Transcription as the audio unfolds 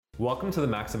Welcome to the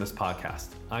Maximus Podcast.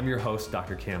 I'm your host,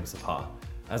 Dr. Cam Sapa.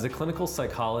 As a clinical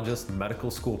psychologist,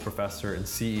 medical school professor, and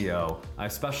CEO, I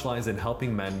specialize in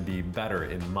helping men be better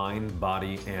in mind,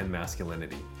 body, and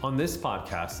masculinity. On this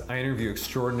podcast, I interview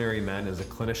extraordinary men as a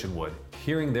clinician would,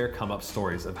 hearing their come-up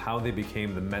stories of how they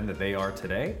became the men that they are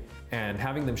today, and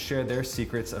having them share their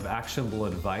secrets of actionable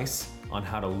advice on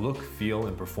how to look, feel,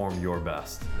 and perform your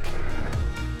best.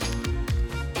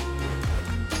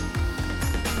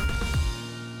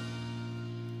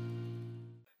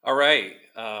 All right,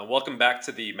 welcome back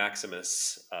to the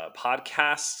Maximus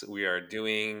podcast. We are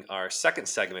doing our second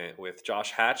segment with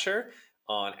Josh Hatcher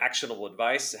on actionable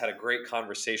advice. Had a great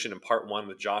conversation in part one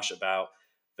with Josh about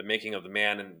the making of the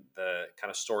man and the kind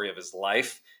of story of his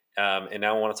life. And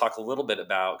now I want to talk a little bit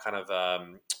about kind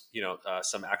of,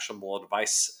 some actionable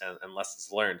advice and lessons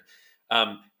learned.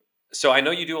 So I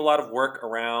know you do a lot of work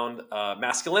around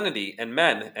masculinity and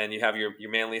men, and you have your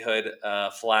manlyhood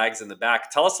flags in the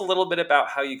back. Tell us a little bit about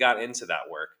how you got into that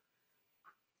work.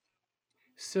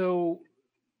 So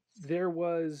there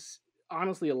was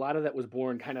honestly a lot of that was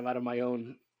born kind of out of my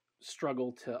own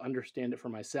struggle to understand it for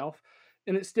myself.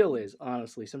 And it still is,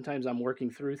 honestly. Sometimes I'm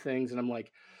working through things and I'm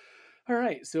like, all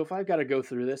right, so if I've got to go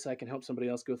through this, I can help somebody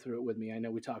else go through it with me. I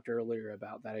know we talked earlier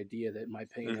about that idea that my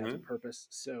pain has a Mm-hmm. purpose.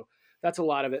 So that's a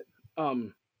lot of it.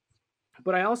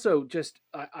 But I also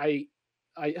I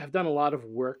have done a lot of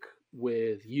work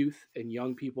with youth and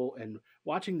young people and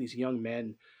watching these young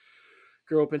men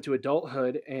grow up into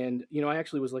adulthood. And I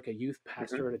actually was like a youth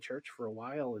pastor Mm-hmm. at a church for a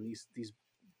while, and these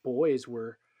boys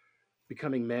were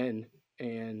becoming men,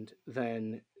 and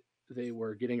then they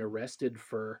were getting arrested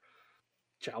for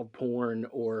child porn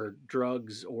or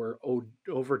drugs or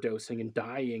overdosing and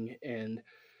dying. And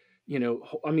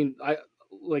I mean, I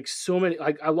like so many,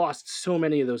 I lost so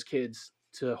many of those kids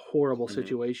to horrible Mm-hmm.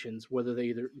 situations, whether they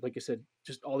either, like I said,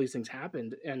 just all these things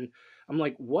happened. And I'm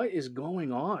like, what is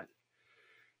going on?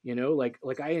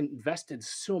 Like I invested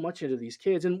so much into these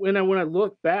kids, and when I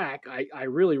look back, I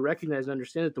really recognize and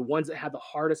understand that the ones that had the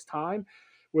hardest time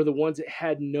were the ones that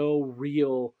had no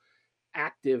real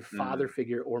active father Mm-hmm.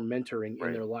 figure or mentoring in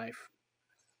Right. their life.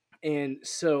 And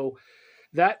so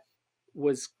that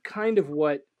was kind of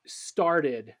what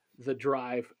started the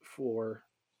drive for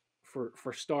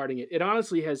starting it. It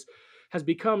honestly has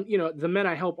become, the men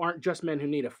I help aren't just men who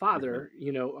need a Mm-hmm. father.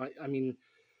 I mean,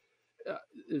 uh,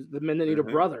 the men that need a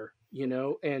Mm-hmm. brother,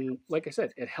 and like I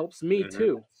said, it helps me Mm-hmm.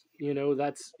 too.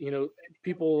 That's,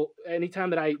 people, anytime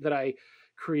that I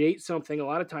create something, a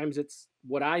lot of times it's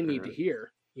what I need to Mm-hmm.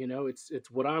 hear.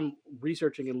 It's what I'm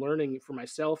researching and learning for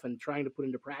myself and trying to put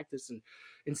into practice,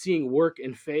 and seeing work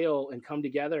and fail and come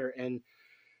together. And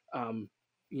um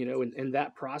and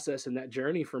that process and that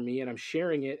journey for me, and I'm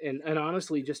sharing it, and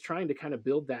honestly just trying to kind of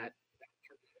build that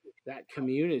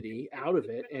community out of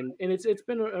it. And it's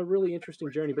been a really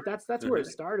interesting journey. But that's where it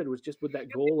Mm-hmm. started, was just with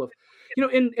that goal of,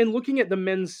 and looking at the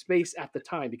men's space at the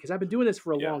time, because I've been doing this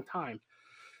for a Yeah. long time.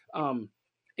 um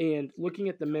and looking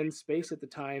at the men's space at the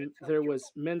time, there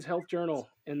was Men's Health Journal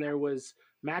and there was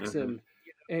Mm-hmm. Maxim.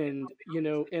 And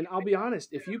and I'll be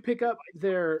honest, if you pick up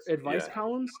their advice Yeah.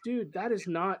 columns, dude, that is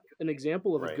not an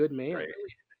example of a Right. good man. Right.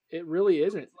 It really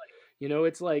isn't.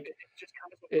 It's like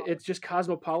it's just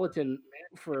cosmopolitan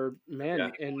for Yeah.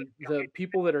 men. And the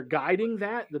people that are guiding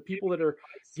that, the people that are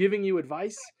giving you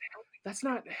advice, that's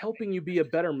not helping you be a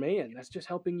better man. That's just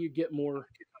helping you get more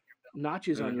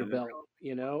notches on your Mm-hmm. belt,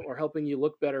 or helping you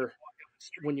look better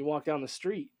when you walk down the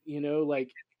street.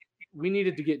 Like, we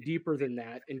needed to get deeper than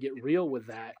that and get real with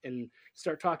that, and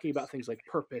start talking about things like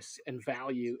purpose and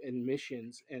value and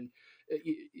missions, and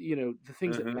the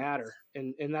things that Mm-hmm. matter.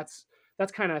 And that's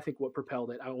kind of, I think, what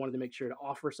propelled it. I wanted to make sure to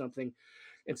offer something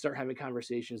and start having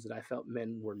conversations that I felt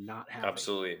men were not having.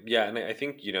 Absolutely. Yeah, and I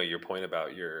think your point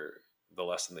about the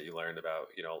lesson that you learned about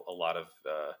a lot of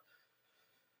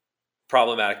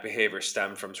problematic behavior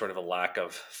stem from sort of a lack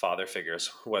of father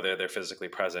figures, whether they're physically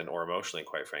present or emotionally,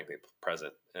 quite frankly,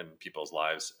 present in people's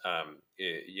lives.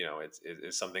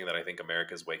 It's something that I think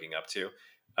America is waking up to.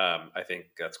 I think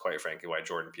that's quite frankly why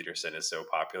Jordan Peterson is so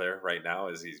popular right now,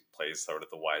 is he plays sort of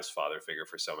the wise father figure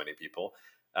for so many people.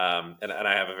 And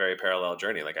I have a very parallel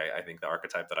journey. Like I think the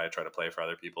archetype that I try to play for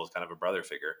other people is kind of a brother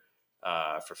figure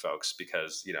for folks,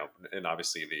 because and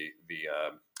obviously the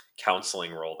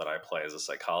counseling role that I play as a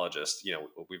psychologist,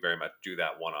 we very much do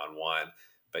that one on one.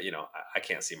 But I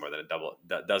can't see more than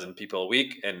a dozen people a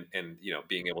week, and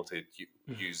being able to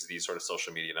use these sort of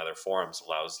social media and other forums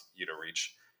allows you to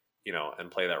reach,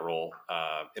 and play that role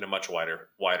in a much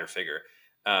wider figure.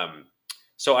 Um,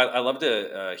 So I love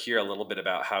to hear a little bit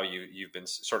about how you've been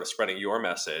sort of spreading your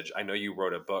message. I know you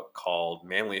wrote a book called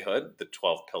Manlyhood: The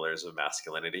 12 Pillars of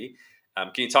Masculinity.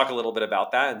 Can you talk a little bit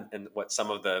about that and what some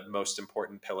of the most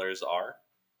important pillars are?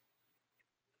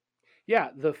 Yeah,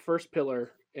 the first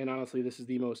pillar, and honestly, this is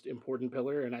the most important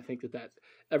pillar, and I think that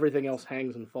everything else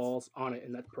hangs and falls on it,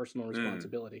 and that's personal Mm,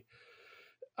 responsibility.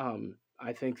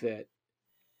 I think that,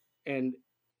 and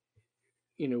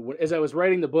as I was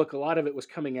writing the book, a lot of it was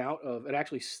coming out of it.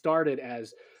 Actually started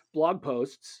as blog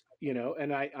posts,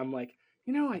 and I'm like,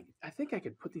 I think I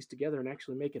could put these together and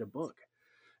actually make it a book.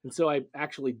 And so I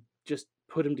actually just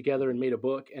put them together and made a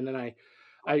book, and then I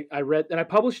read and I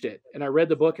published it, and I read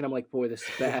the book, and I'm like, boy, this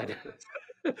is bad.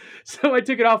 So I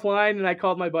took it offline and I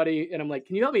called my buddy and I'm like,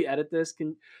 "Can you help me edit this?"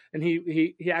 And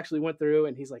he actually went through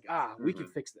and he's like, we can hmm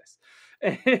fix this,"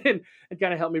 and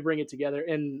kind of helped me bring it together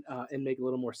and make a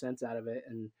little more sense out of it.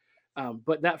 And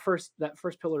but that first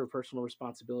pillar of personal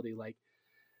responsibility, like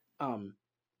um,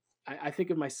 I think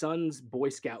of my son's Boy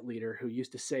Scout leader who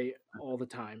used to say all the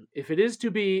time, "If it is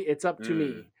to be, it's up to Mm,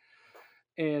 me."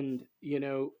 And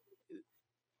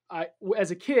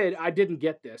as a kid, I didn't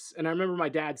get this, and I remember my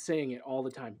dad saying it all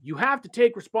the time. You have to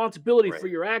take responsibility right. for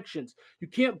your actions. You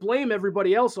can't blame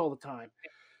everybody else all the time,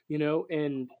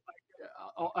 and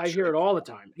I hear Sure. it all the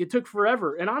time. It took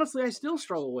forever, and honestly, I still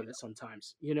struggle with it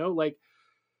sometimes. Like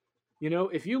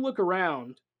if you look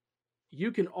around,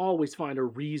 you can always find a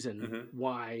reason hmm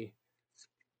why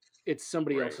it's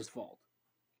somebody Right. else's fault.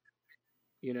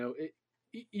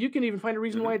 You can even find a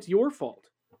reason why hmm it's your fault.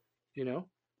 You know,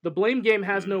 the blame game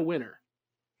has no Mm, winner.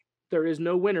 There is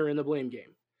no winner in the blame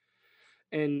game.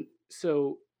 And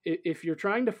so if you're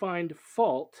trying to find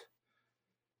fault,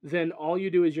 then all you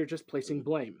do is you're just placing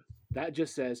blame. That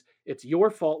just says, it's your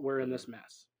fault we're in hmm this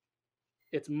mess.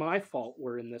 It's my fault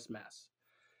we're in this mess.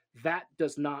 That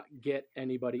does not get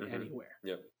anybody hmm anywhere.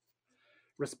 Yep.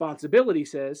 Responsibility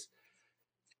says,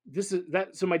 this is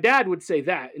that. So my dad would say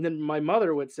that. And then my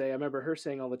mother would say, I remember her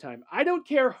saying all the time, I don't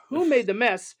care who made the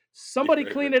mess, Yeah, somebody right,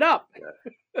 clean right. it up.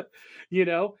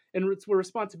 Yeah. And it's where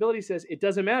responsibility says it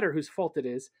doesn't matter whose fault it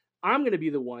is. I'm going to be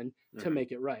the one to hmm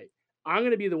make it right. I'm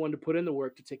going to be the one to put in the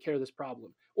work to take care of this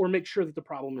problem or make sure that the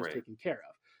problem is Right. taken care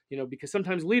of. Because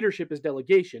sometimes leadership is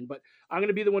delegation, but I'm going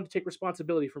to be the one to take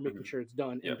responsibility for making hmm sure it's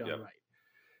done and Yep. done Yep. right.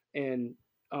 And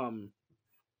um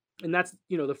and that's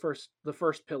the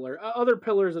first pillar. Other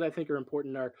pillars that I think are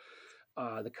important are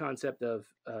the concept of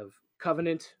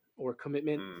covenant or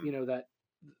commitment. Mm, That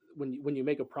when you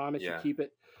make a promise, you yeah. keep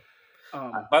it.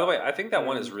 Um, By the way, I think that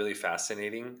one is and really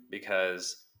fascinating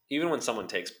because even when someone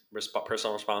takes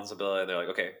personal responsibility, they're like,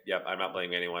 okay, yep, I'm not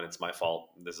blaming anyone. It's my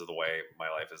fault. This is the way my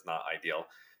life is not ideal.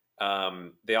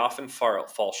 They often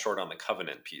fall short on the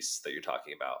covenant piece that you're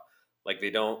talking about. Like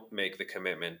they don't make the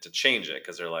commitment to change it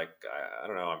because they're like, I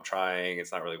don't know, I'm trying,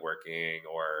 it's not really working,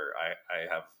 or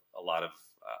I have a lot of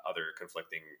other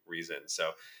conflicting reasons.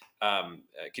 So,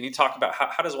 can you talk about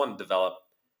how does one develop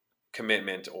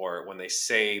commitment, or when they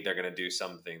say they're going to do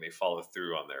something, they follow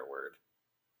through on their word?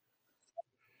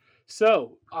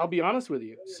 so I'll be honest with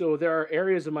you. So there are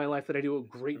areas of my life that I do a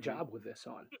great hmm job with this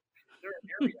on.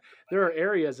 There are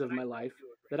areas of my life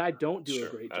that I don't do a Sure,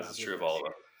 great as job is with true of all this.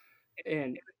 of us.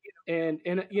 And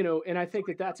I think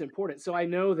that that's important. So I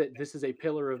know that this is a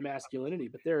pillar of masculinity,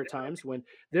 but there are times when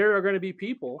there are going to be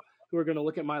people who are going to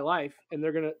look at my life and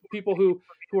they're going to people who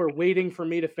are waiting for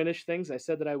me to finish things I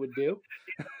said that I would do.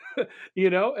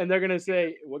 And they're going to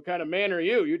say, "What kind of man are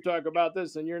you? You talk about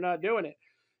this and you're not doing it."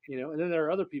 And then there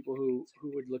are other people who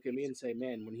would look at me and say,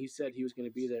 "Man, when he said he was going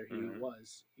to be there, he hmm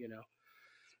was."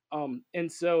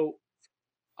 And so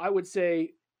I would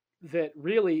say that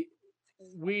really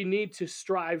we need to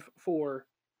strive for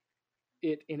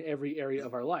it in every area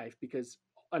of our life, because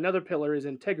another pillar is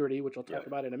integrity, which I'll talk Yep.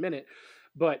 about in a minute.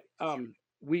 But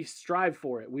we strive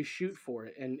for it, we shoot for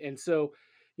it, and so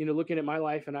looking at my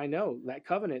life, and I know that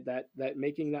covenant, that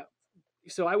making that.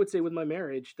 So I would say with my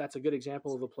marriage, that's a good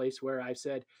example of a place where I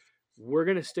said we're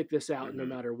going to stick this out no hmm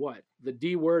matter what. The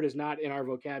D word is not in our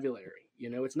vocabulary.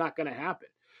 It's not going to happen.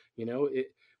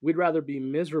 We'd rather be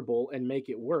miserable and make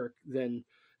it work than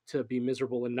to be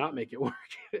miserable and not make it work.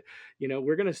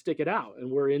 We're going to stick it out,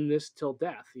 and we're in this till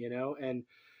death. And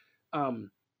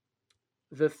um,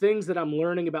 the things that I'm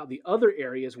learning about the other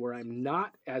areas where I'm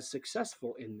not as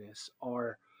successful in this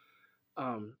are,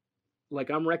 um, like,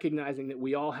 I'm recognizing that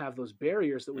we all have those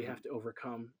barriers that we hmm have to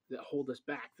overcome that hold us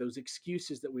back, those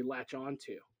excuses that we latch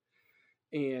onto.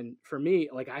 And for me,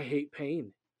 like, I hate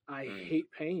pain. I mm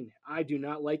hate pain. I do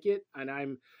not like it, and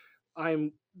I'm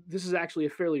this is actually a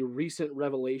fairly recent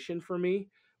revelation for me,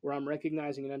 where I'm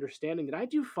recognizing and understanding that I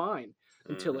do fine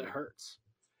until it mm hurts.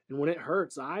 And when it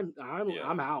hurts, Yeah.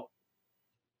 I'm out.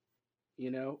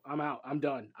 You know, I'm out. I'm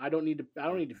done. I don't need to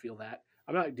Mhm. feel that.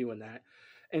 I'm not doing that.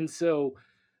 And so,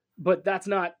 but that's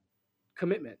not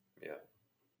commitment. Yeah.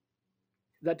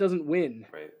 That doesn't win.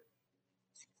 Right.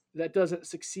 That doesn't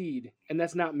succeed. And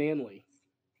that's not manly.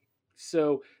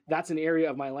 So that's an area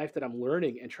of my life that I'm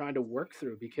learning and trying to work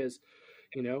through because,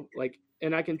 you know, like,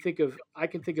 and I can think of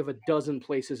a dozen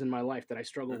places in my life that I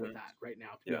struggle with Hmm. that right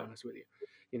now, to be Yeah. honest with you.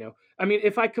 You know, I mean,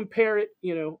 if I compare it,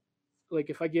 you know, like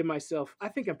if I give myself, I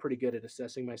think I'm pretty good at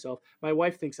assessing myself. My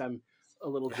wife thinks I'm a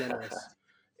little generous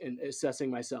in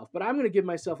assessing myself, but I'm going to give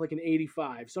myself like an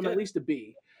 85. So I'm at Good. least a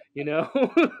B, you know?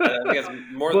 I think that's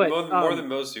But, more than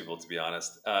most people, to be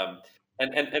honest.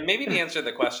 And maybe the answer to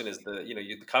the question is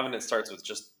the covenant starts with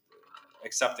just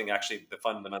accepting actually the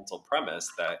fundamental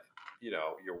premise that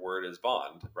your word is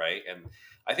bond, right? And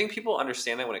I think people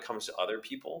understand that when it comes to other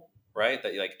people, right?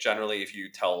 That like generally, if you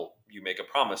make a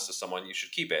promise to someone, you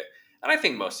should keep it. And I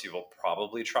think most people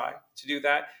probably try to do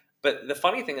that. But the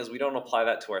funny thing is, we don't apply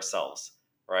that to ourselves,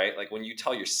 right? Like when you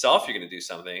tell yourself you're going to do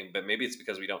something, but maybe it's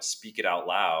because we don't speak it out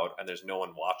loud and there's no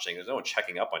one watching, there's no one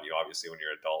checking up on you, obviously, when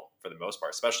you're an adult for the most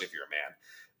part, especially if you're a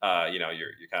man.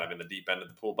 You're kind of in the deep end of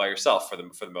the pool by yourself for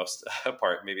the most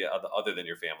part, maybe other than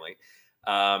your family.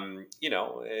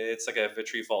 It's like if a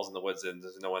tree falls in the woods and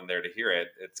there's no one there to hear it,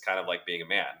 it's kind of like being a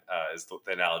man, is the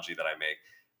analogy that I make.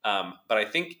 But I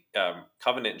think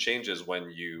covenant changes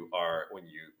when you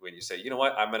say, you know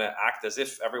what, I'm going to act as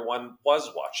if everyone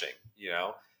was watching,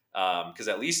 because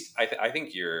at least I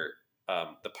think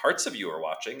the parts of you are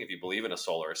watching. If you believe in a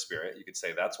soul or a spirit, you could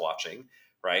say that's watching,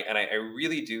 right? And I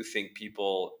really do think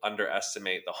people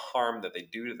underestimate the harm that they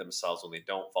do to themselves when they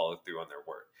don't follow through on their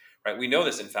word, right? We know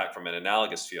this, in fact, from an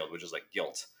analogous field, which is like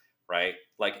guilt, right?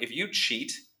 Like if you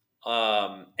cheat,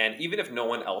 and even if no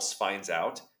one else finds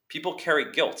out, people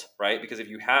carry guilt, right? Because if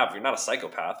you're not a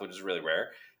psychopath, which is really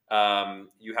rare.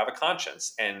 You have a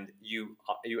conscience, and you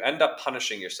end up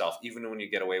punishing yourself even when you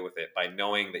get away with it by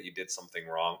knowing that you did something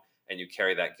wrong, and you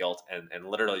carry that guilt, and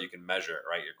literally you can measure it,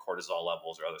 right? Your cortisol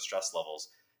levels or other stress levels,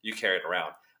 you carry it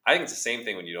around. I think it's the same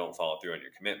thing when you don't follow through on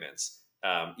your commitments,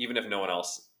 even if no one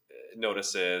else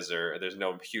notices or there's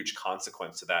no huge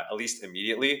consequence to that. At least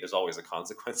immediately, there's always a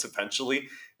consequence eventually,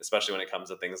 especially when it comes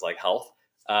to things like health.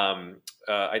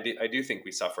 I do think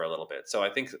we suffer a little bit. So I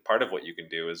think part of what you can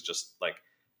do is just like,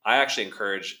 I actually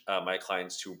encourage my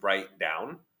clients to write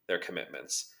down their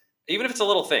commitments, even if it's a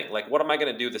little thing. Like, what am I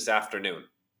going to do this afternoon?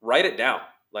 Write it down.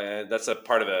 Like that's a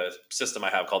part of a system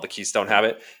I have called the Keystone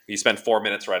Habit. You spend 4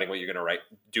 minutes writing what you're going to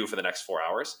do for the next 4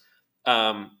 hours.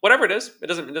 Whatever it is, it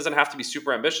doesn't have to be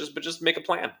super ambitious, but just make a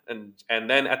plan, and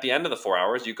then at the end of the 4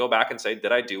 hours, you go back and say,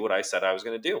 did I do what I said I was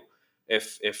going to do?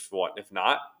 If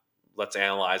not, let's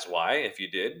analyze why. If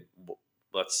you did,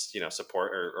 let's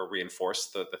support or reinforce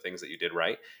the things that you did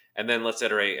right, and then let's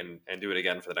iterate and do it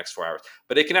again for the next 4 hours.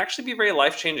 But it can actually be very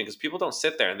life changing because people don't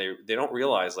sit there and they don't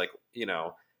realize, like,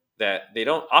 that they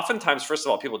don't, oftentimes, first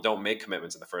of all, people don't make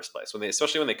commitments in the first place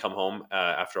especially when they come home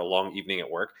after a long evening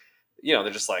at work. They're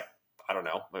just like, I don't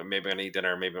know, maybe I'm gonna eat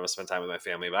dinner, maybe I'm gonna spend time with my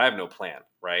family, but I have no plan,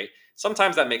 right?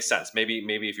 Sometimes that makes sense. Maybe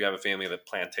if you have a family, the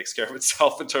plan takes care of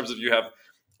itself in terms of you have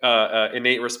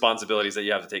innate responsibilities that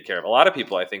you have to take care of. A lot of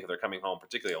people, I think, if they're coming home,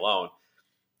 particularly alone,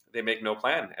 they make no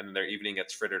plan and their evening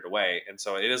gets frittered away. And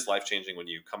so it is life changing when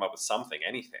you come up with something,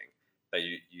 anything that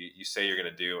you say you're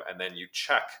going to do, and then you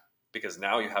check, because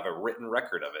now you have a written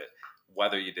record of it,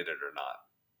 whether you did it or not.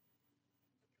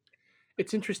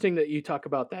 it's interesting that you talk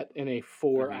about that in a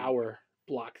 4 Hmm. hour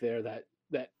block there,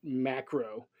 that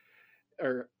macro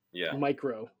or Yeah.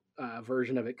 micro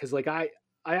version of it. Cause like I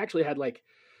actually had like,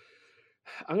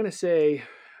 I'm going to say,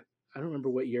 I don't remember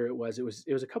what year it was. It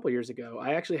was a couple years ago.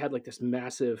 I actually had like this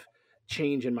massive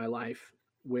change in my life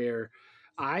where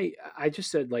I just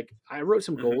said, like, I wrote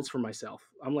some Hmm. goals for myself.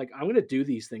 I'm like, I'm going to do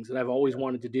these things that I've always Yeah.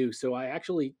 wanted to do. So I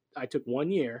took 1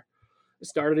 year. It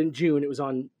started in June. It was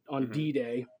on Hmm.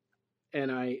 D-Day,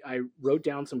 and I wrote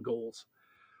down some goals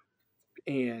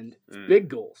and Mm. big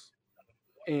goals.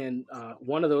 And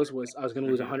one of those was I was going to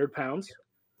lose Hmm. 100 pounds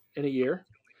in a year.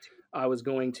 I was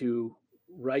going to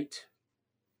write.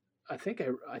 I think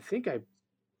I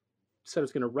said I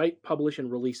was going to write, publish,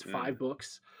 and release Mm. 5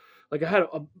 books. Like I had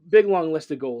a big long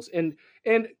list of goals, and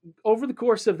over the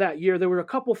course of that year, there were a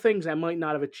couple things I might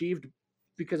not have achieved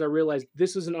because I realized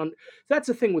this isn't on. That's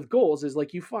the thing with goals is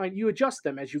like you adjust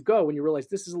them as you go, and you realize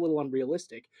this is a little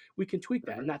unrealistic. We can tweak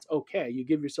that, Hmm. and that's okay. You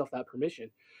give yourself that permission.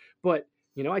 But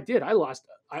I did. I lost.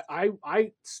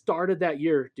 I started that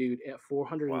year, dude, at Wow.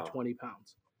 420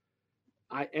 pounds.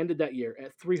 I ended that year at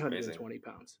It's amazing. 320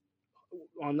 pounds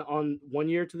on 1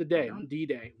 year to the day Hmm. on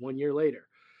D-Day 1 year later.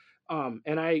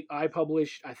 And I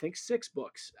published, I think, 6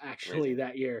 books actually Amazing.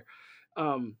 that year.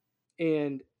 Um,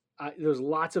 and there's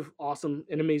lots of awesome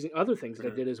and amazing other things that I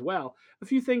Mhm. did as well. A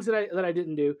few things that I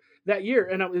didn't do that year,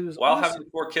 and it was While having awesome.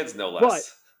 4 kids, no But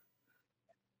less.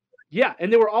 yeah,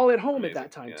 and they were all at home at that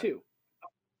Amazing. time Yeah. too.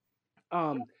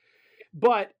 Um,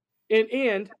 but and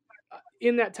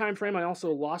in that time frame, I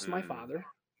also lost my Mm. father.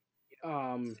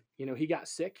 He got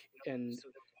sick, and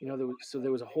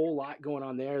there was a whole lot going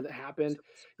on there that happened.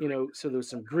 So there was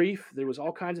some grief. There was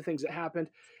all kinds of things that happened.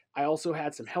 I also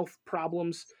had some health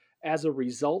problems as a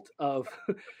result of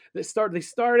they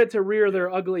started to rear Yeah.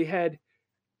 their ugly head.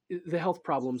 The health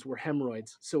problems were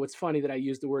hemorrhoids. So it's funny that I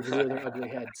used the word rear their ugly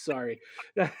head. Sorry.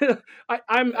 I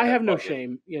That's have no lovely.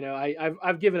 shame.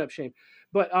 I've given up shame.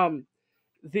 But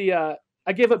the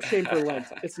I gave up shame for Lent.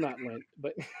 It's not Lent,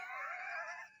 but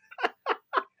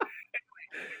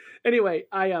anyway,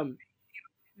 I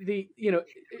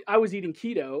was eating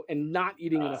keto and not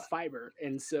eating Ah, enough fiber,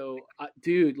 and so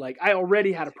dude, like I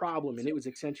already had a problem and it was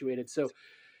accentuated. So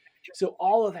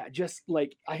all of that, just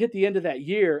like I hit the end of that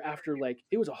year after, like,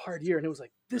 it was a hard year, and it was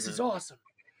like, this is mhm. awesome.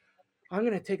 I'm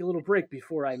gonna take a little break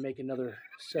before I make another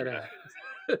set of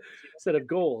Yeah, set of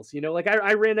goals. Like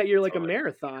I ran that year like a totally.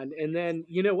 marathon, and then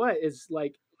you know what is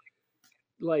like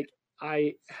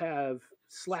I have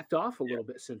slacked off a Yeah. little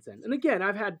bit since then. And again,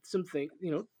 I've had some things,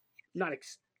 not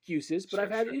excuses, but I've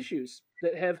Sure, had sure. issues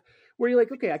that have where you're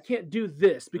like, okay, I can't do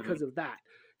this Mhm. because of that.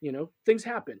 Things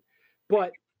happen.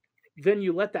 But then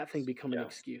you let that thing become an Yeah.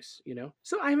 excuse.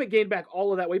 So I haven't gained back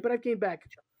all of that weight, but I've gained back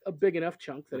a big enough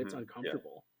chunk that it's Mhm. Yeah.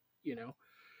 uncomfortable, you know.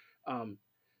 Um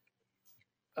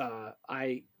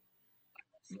I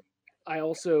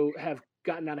also have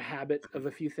gotten out of habit Mhm. of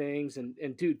a few things, and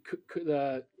dude,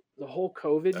 the whole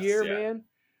COVID That's year, yeah. man,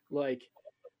 like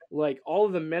all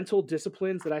of the mental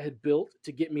disciplines that I had built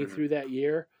to get me Mhm. through that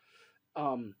year.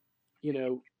 um you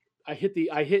know I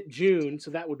hit June,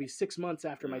 so that would be 6 months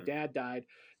after my Mm. dad died.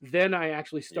 Then I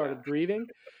actually Yeah. started grieving.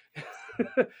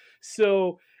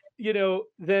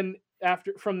 Then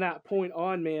after from that point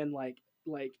on, man, like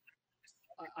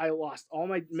I lost all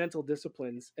my mental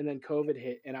disciplines, and then COVID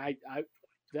hit, and I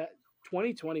that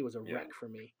 2020 was a Yeah. wreck for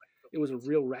me. It was a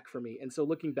real wreck for me. And so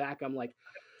looking back, I'm like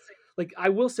I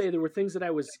will say there were things that I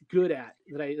was good at,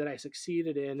 that I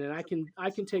succeeded in, and I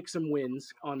can take some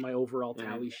wins on my overall Mhm.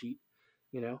 tally sheet,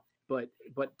 you know. But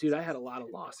dude, I had a lot of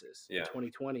losses in Yeah.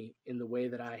 2020 in the way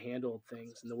that I handled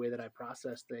things, in the way that I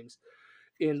processed things,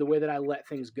 in the way that I let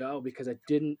things go because I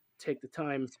didn't take the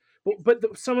time.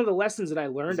 But some of the lessons that I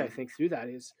learned, I Mhm. think, through that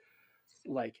is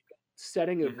like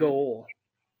setting a Mhm. goal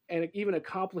and even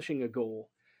accomplishing a goal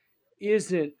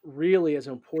isn't really as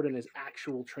important as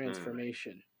actual Mm.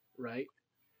 transformation, right?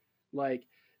 Like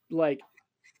like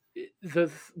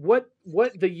what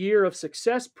the year of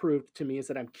success proved to me is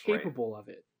that I'm Right. capable of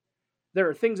it. There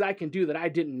are things I can do that I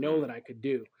didn't know Mm. that I could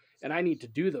do, and I need to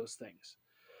do those things.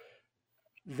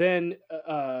 Then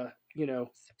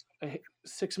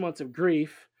 6 months of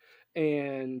grief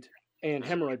and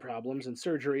hemorrhoid problems and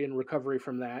surgery and recovery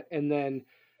from that, and then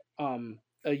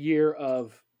a year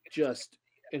of just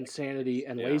insanity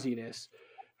and Yeah. laziness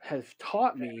have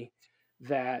taught me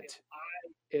that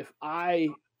if I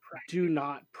do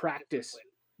not practice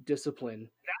discipline,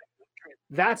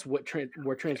 that's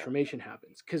where transformation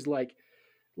happens. Because like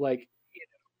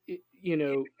it- you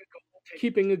know,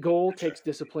 keeping a goal For sure. takes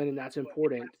discipline, and that's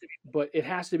important. But it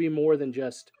has to be more than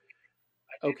just,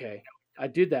 okay, I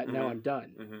did that, now Mhm. I'm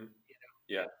done. Mhm.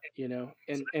 Yeah.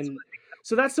 And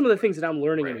so that's some of the things that I'm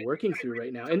learning and Right. working through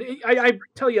right now. And I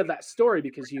tell you that story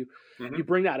because you Mhm.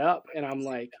 bring that up, and I'm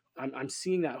like I'm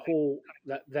seeing that whole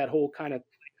kind of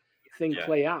thing Yeah.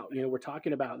 play out. We're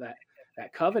talking about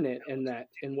that covenant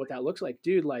and what that looks like,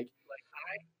 dude. Like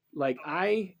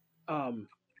um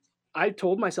I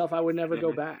told myself I would never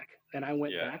go Mhm. back, and I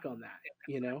went Yeah. back on that,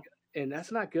 and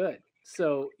that's not good.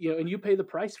 So, and you pay the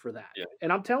price for that. Yeah.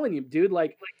 And I'm telling you, dude,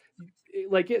 like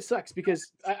it sucks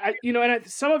because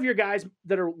some of your guys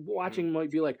that are Mhm. watching might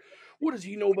be like, "What does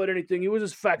he know about anything? He was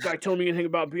this fat guy telling me anything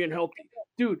about being healthy."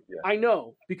 Dude, Yeah. I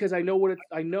know because I know what it's.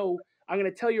 I know. I'm going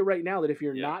to tell you right now that if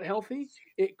you're Yeah. not healthy,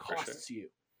 it For sure. costs you.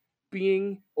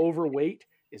 Being overweight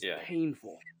is Yeah.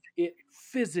 painful. It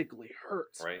physically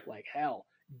hurts Right. like hell.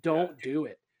 Yeah. Don't do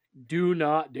it. Do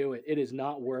not do it. It is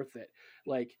not worth it.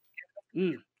 Like,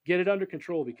 get it under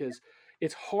control because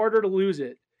it's harder to lose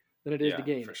it than it is to Yeah,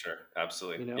 gain for it. sure.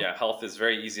 Absolutely. You know? Yeah, health is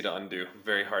very easy to undo,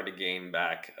 very hard to gain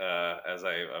back, as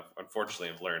I unfortunately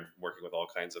have learned working with all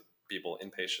kinds of people,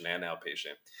 inpatient and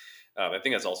outpatient. I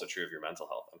think that's also true of your mental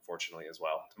health, unfortunately, as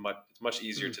well. It's much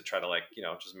easier Mm. to try to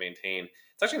just maintain.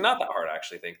 It's actually not that hard, I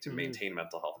actually think, to Hmm. maintain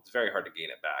mental health. It's very hard to gain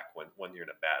it back when you're in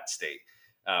a bad state,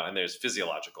 and there's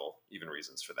physiological even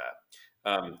reasons for that.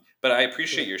 But I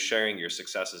appreciate Sure. your sharing your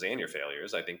successes and your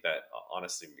failures. I think that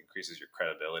honestly increases your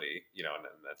credibility, and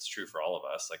that's true for all of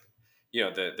us. Like,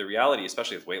 the reality,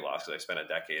 especially with weight loss, because I spent a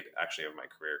decade actually of my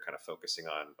career kind of focusing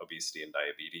on obesity and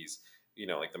diabetes.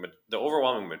 Like the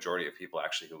overwhelming majority of people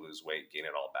actually who lose weight gain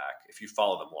it all back if you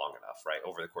follow them long enough, right?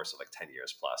 Over the course of like 10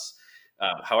 years plus.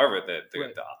 However,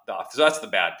 Right. so that's the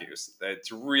bad news.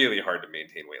 It's really hard to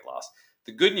maintain weight loss.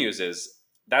 The good news is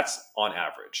that's on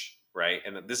average, right?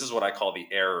 And this is what I call the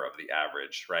error of the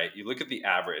average, right? You look at the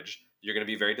average, you're going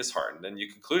to be very disheartened. And the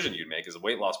conclusion you'd make is the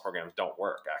weight loss programs don't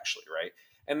work, actually, right?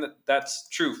 And that's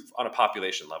true on a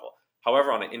population level.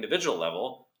 However, on an individual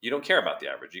level, you don't care about the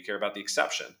average. You care about the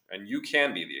exception, and you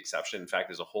can be the exception. In fact,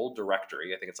 there's a whole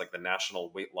directory. I think it's like the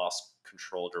National Weight Loss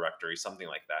Control Directory, something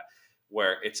like that,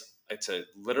 where it's a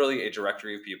literally a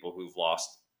directory of people who've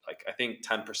lost like I think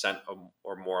 10%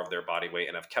 or more of their body weight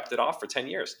and have kept it off for 10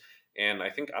 years. And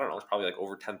I think I don't know, it's probably like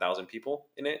over 10,000 people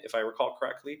in it, if I recall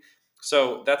correctly.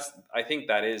 So I think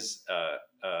that is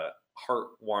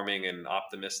heartwarming and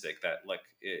optimistic that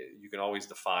you can always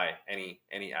defy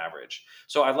any average.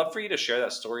 So I'd love for you to share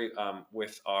that story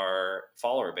with our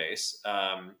follower base.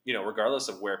 Regardless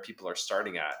of where people are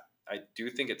starting at, I do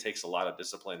think it takes a lot of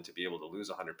discipline to be able to lose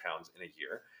 100 pounds in a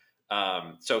year.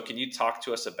 So can you talk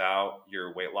to us about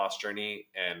your weight loss journey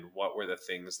and what were the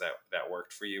things that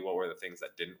worked for you? What were the things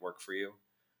that didn't work for you?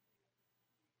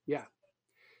 Yeah.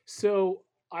 So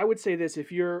I would say this: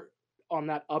 if you're on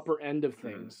that upper end of Hmm.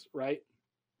 things, right?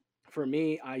 For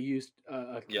me, I used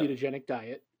a Yep. ketogenic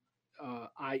diet.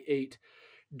 I ate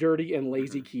dirty and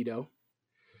lazy Hmm.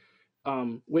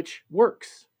 keto, which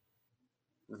works.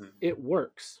 Hmm. It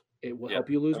works. It will Yep. help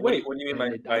you lose And weight, what do you mean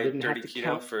and I by didn't have dirty to keto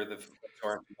count. for the folks who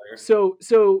aren't familiar?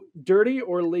 So dirty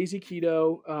or lazy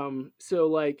keto. So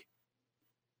like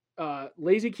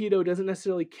lazy keto doesn't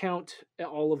necessarily count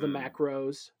all of the Mm.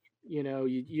 macros.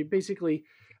 You basically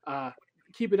uh,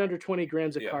 keep it under 20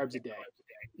 grams of Yeah. carbs a day,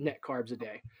 net carbs a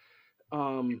day,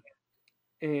 um,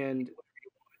 and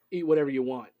eat whatever you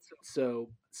want.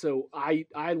 So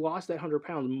I lost that 100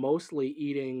 pounds mostly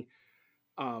eating,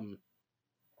 um,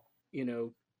 you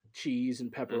know, cheese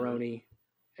and Hmm. pepperoni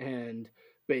and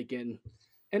bacon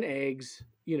and eggs,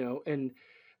 and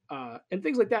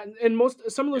things like that. And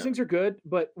some of those Yeah. things are good,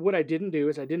 but what I didn't do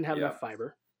is I didn't have Yeah. enough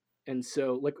fiber. And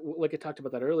so like I talked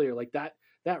about that earlier, like that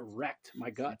wrecked my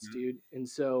guts, Hmm. dude. And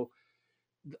so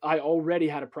I already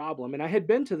had a problem, and I had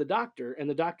been to the doctor, and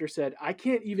the doctor said, "I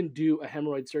can't even do a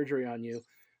hemorrhoid surgery on you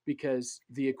because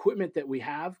the equipment that we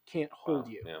have can't hold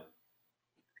Wow. you. Yeah.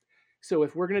 So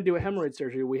if we're going to do a hemorrhoid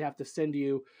surgery, we have to send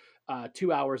you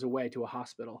 2 hours away to a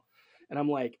hospital." And I'm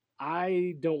like,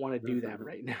 I don't want to do that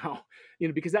right now,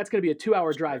 because that's going to be a 2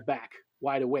 hour Sure. drive back,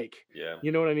 wide awake. Yeah.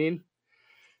 You know what I mean?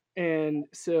 And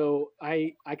so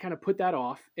I kind of put that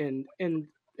off and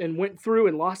went through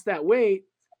and lost that weight.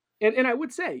 And I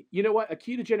would say, you know what, a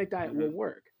ketogenic diet will Hmm.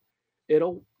 work.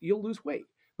 You'll lose weight,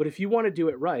 but if you want to do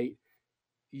it right,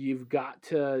 you've got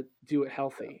to do it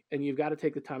healthy, and you've got to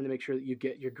take the time to make sure that you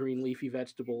get your green leafy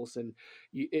vegetables. And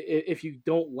if you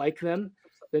don't like them,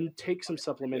 then take some Yeah.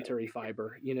 supplementary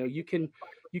fiber. You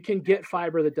can get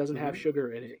fiber that doesn't have Hmm.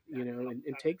 sugar in it,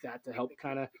 and take that to help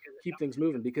kind of keep things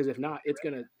moving, because if not, it's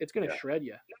gonna Yeah. shred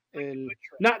you. And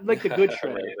not like the good Right.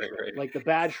 shredded, Right. Right. like the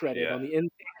bad shredded Yeah. on the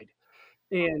inside.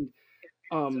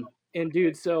 And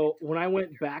dude, so when I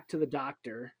went back to the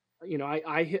doctor,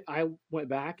 I went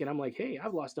back and I'm like, "Hey,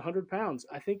 I've lost 100 pounds.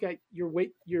 I think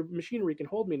your machinery can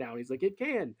hold me now." And he's like, "It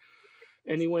can."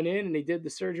 And he went in and he did the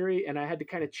surgery, and I had to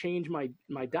kind of change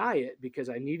my diet because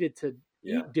I needed to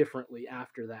Yeah. eat differently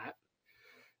after that.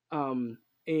 Um,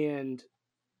 and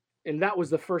and that was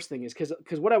the first thing, is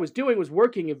because what I was doing was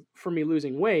working for me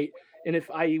losing weight. And if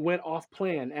I went off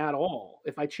plan at all,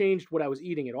 if I changed what I was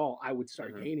eating at all, I would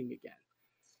start Hmm. gaining again.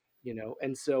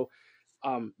 And so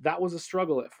that was a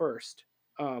struggle at first.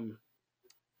 Um,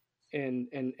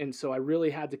 and so I really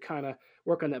had to kind of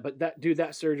work on that. But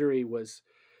that surgery was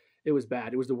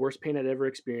bad. It was the worst pain I'd ever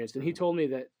experienced. And he Hmm. told me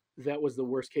that that was the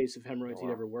worst case of Oh, hemorrhoids he'd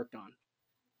wow. ever worked on.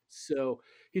 So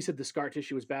he said the scar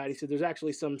tissue was bad. He said there's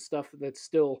actually some stuff that's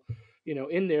still,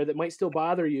 in there that might still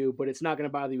bother you, but it's not going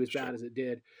to bother you as bad Sure. as it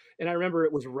did. And I remember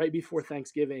it was right before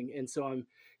Thanksgiving, and so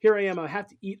here I am. I have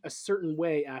to eat a certain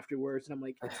way afterwards, and I'm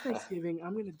like, it's Thanksgiving.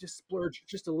 I'm going to just splurge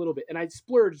just a little bit, and I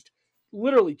splurged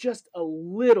literally just a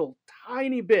little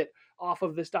tiny bit off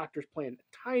of this doctor's plan,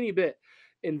 a tiny bit.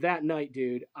 And that night,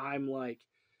 dude, I'm like,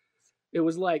 It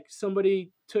was like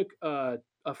somebody took a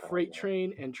Oh freight man.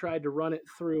 train and tried to run it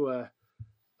through a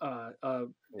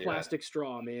Yeah. plastic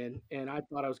straw, man. And I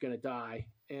thought I was gonna die.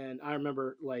 And I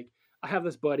remember, like, I have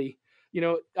this buddy.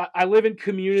 I live in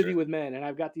community Sure. with men, and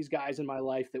I've got these guys in my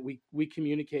life that we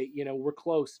communicate. We're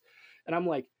close, and I'm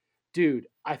like, dude,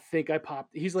 I think I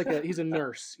popped. He's a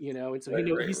nurse, and so Right.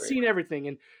 Right. he's Right. seen everything,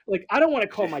 and like I don't want to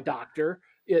call my doctor,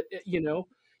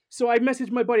 So I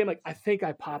messaged my buddy. I'm like, I think I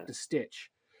Yeah. popped a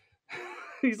stitch.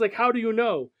 He's like, how do you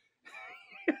know?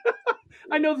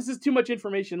 I know this is too much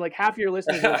information. Like half of your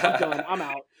listeners are like, I'm done. I'm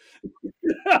out.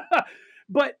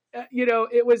 But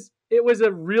it was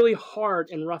a really hard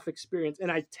and rough experience,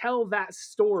 and I tell that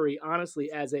story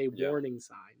honestly as a Yeah. warning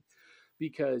sign,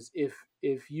 because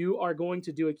if you are going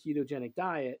to do a ketogenic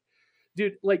diet,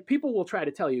 dude, like people will try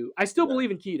to tell you, I still Yeah.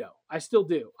 believe in keto. I still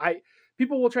do. I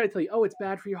People will try to tell you, oh, it's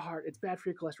bad for your heart, it's bad for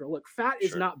your cholesterol. Look, fat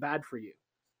is Sure. not bad for you.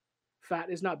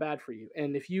 Fat is not bad for you.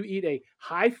 And if you eat a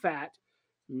high fat,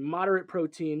 moderate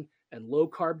protein, and low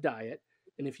carb diet,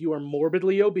 and if you are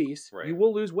morbidly obese, Right. you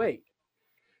will lose weight.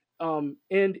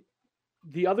 And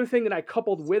the other thing that I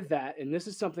coupled with that, and this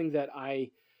is something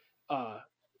uh,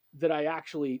 that I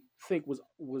actually think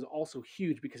was also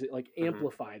huge because it like Hmm.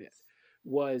 amplified it,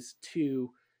 was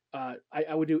to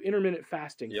I would do intermittent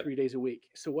fasting Yep. 3 days a week.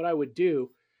 So what I would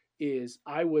do is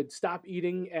I would stop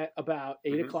eating at about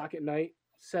 8 o'clock at night,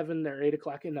 7 or 8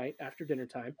 o'clock at night after dinner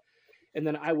time, and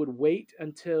then I would wait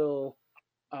until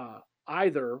uh,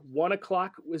 either 1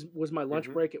 o'clock was my lunch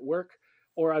Hmm. break at work,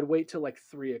 or I'd wait till like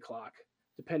 3 o'clock,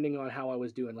 depending on how I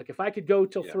was doing. Like if I could go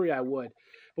till Yeah. 3, I would.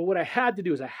 But what I had to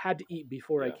do is I had to eat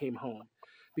before I Yeah. came home,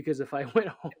 because if I went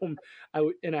home,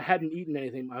 and I hadn't eaten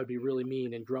anything, I would be really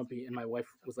mean and grumpy. And my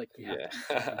wife was like, "You have Yeah. to eat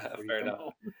something before you Fair come enough.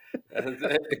 home."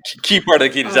 Key part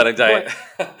of the ketogenic diet.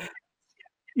 But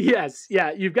yes,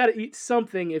 yeah, you've got to eat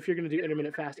something if you're going to do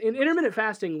intermittent fasting. And intermittent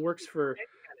fasting works for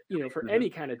Hmm. any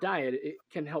kind of diet. It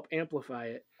can help amplify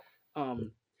it.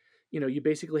 Um, you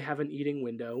basically have an eating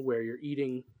window where you're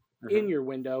eating in Hmm. your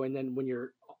window, and then when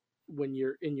you're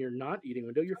in your not eating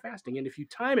window, you're fasting. And if you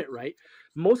time it right,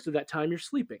 most of that time you're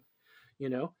sleeping. You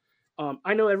know,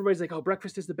 I know everybody's like, "Oh,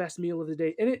 breakfast is the best meal of the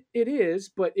day," and it is.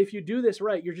 But if you do this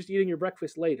right, you're just eating your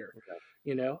breakfast later. Okay.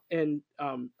 And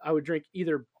I would drink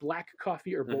either black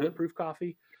coffee or Hmm. bulletproof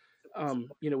coffee,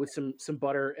 with some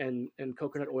butter and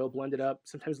coconut oil blended up.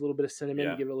 Sometimes a little bit of cinnamon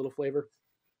to Yeah. give it a little flavor.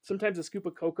 Sometimes a scoop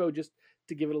of cocoa just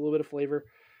to give it a little bit of flavor.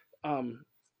 Um,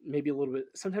 Maybe a little bit.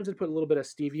 Sometimes I put a little bit of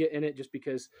stevia in it just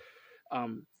because.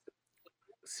 Um,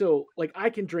 so like I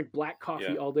can drink black Yeah.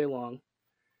 coffee all day long,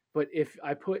 but if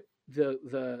I put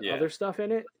the Yeah. other stuff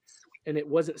in it and it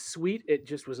wasn't sweet, it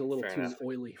just was a little Fair too enough.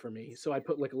 oily for me. So I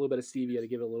put like a little bit of stevia to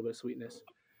give it a little bit of sweetness.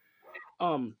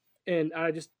 Um, and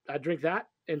I drink that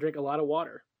and drink a lot of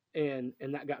water, and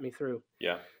that got me through.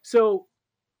 Yeah. So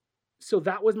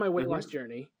that was my weight loss Hmm.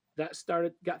 journey.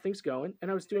 That got things going,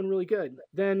 and I was doing really good.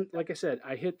 Then, like I said,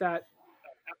 I hit that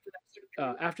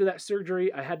after that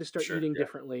surgery. I had to start Sure. eating Yeah.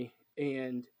 differently,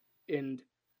 and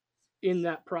in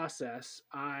that process,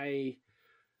 I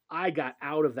got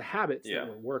out of the habits that Yeah.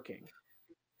 were working.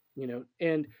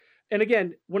 And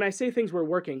again, when I say things were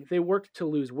working, they worked to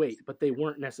lose weight, but they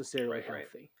weren't necessarily Right. Right.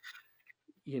 healthy.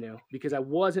 Because I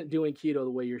wasn't doing keto the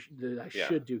way that I Yeah.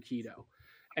 should do keto.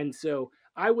 And so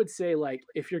I would say, like,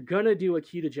 if you're gonna do a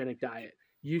ketogenic diet,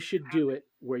 you should do it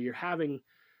where you're having,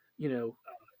 you know,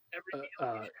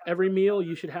 every meal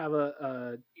you should have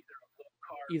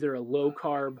either a low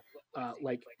carb,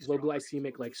 like low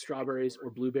glycemic, like strawberries or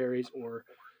blueberries Yeah.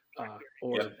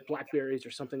 or blackberries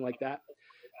or something like that,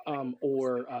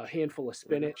 or a handful of Hmm.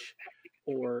 spinach,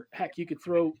 or heck, you could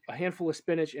throw a handful of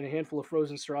spinach and a handful of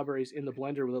frozen strawberries in the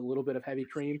blender with a little bit of heavy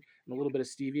cream and a little bit of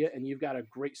stevia, and you've got a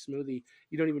great smoothie.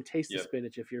 You don't even taste the Yep.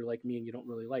 spinach if you're like me and you don't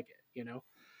really like it.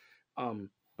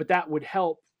 But that would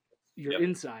help your Yep.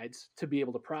 insides to be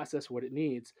able to process what it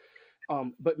needs.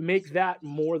 But make that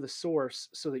more the source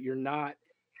so that you're not,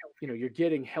 you're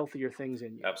getting healthier things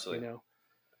in you. Absolutely.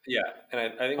 Yeah. And I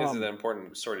think this is an Um,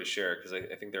 important story to share because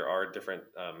I think there are different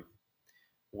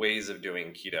ways of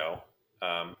doing keto.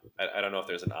 I don't know if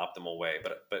there's an optimal way,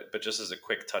 but just as a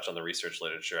quick touch on the research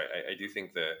literature, I do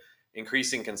think the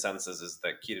increasing consensus is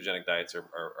that ketogenic diets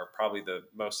are probably the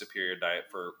most superior diet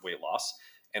for weight loss,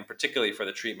 and particularly for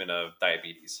the treatment of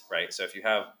diabetes. Right. So if you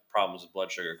have problems with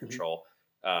blood sugar mhm. control,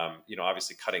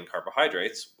 obviously cutting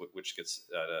carbohydrates, which gets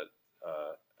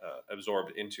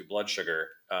absorbed into blood sugar,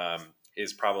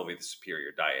 is probably the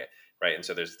superior diet. Right. And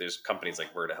so there's companies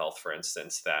like Virta Health, for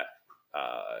instance, that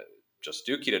uh, just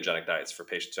do ketogenic diets for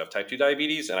patients who have type 2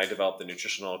 diabetes. And I developed the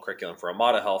nutritional curriculum for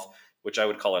Amada Health, which I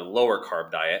would call a lower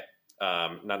carb diet,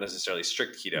 not necessarily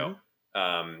strict keto, Mhm.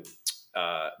 Um,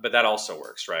 but that also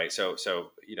works, right? So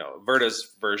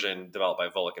Verta's version developed by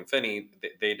Volek and Finney,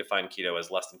 they define keto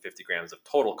as less than 50 grams of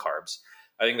total carbs.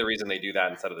 I think the reason they do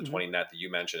that instead of the Hmm. 20 net that you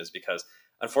mentioned is because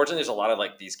unfortunately there's a lot of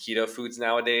like these keto foods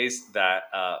nowadays that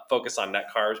focus on net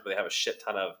carbs, but they have a shit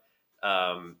ton of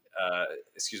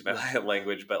excuse my Yeah.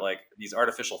 language, but like these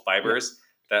artificial Yeah. fibers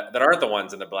that aren't the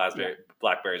ones in the Yeah.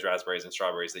 blackberries, raspberries, and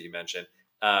strawberries that you mentioned.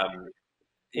 Um,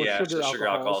 Or yeah, so sugar sugar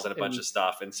alcohols alcohols and a bunch and of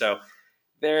stuff. And so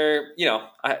they're,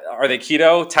 are they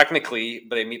keto? Technically,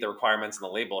 but they meet the requirements in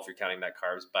the label if you're counting net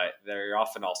carbs, but they're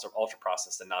often also ultra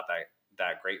processed and not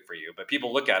that great for you. But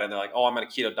people look at it and they're like, oh, I'm on a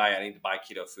keto diet. I need to buy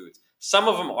keto foods. Some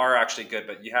of them are actually good,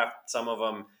 but you have some of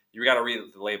them, you got to read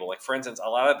the label. Like, for instance, a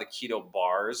lot of the keto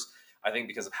bars, I think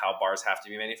because of how bars have to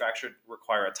be manufactured,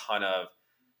 require a ton of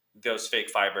those fake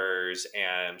fibers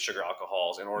and sugar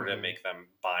alcohols in order to Mhm. make them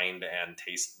bind and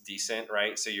taste decent,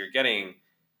 right? So you're getting,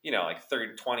 like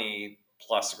 30, 20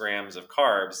 plus grams of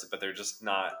carbs, but they're just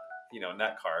not,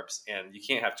 net carbs. And you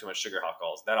can't have too much sugar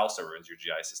alcohols. That also ruins your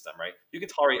GI system, right? You can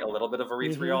tolerate a little bit of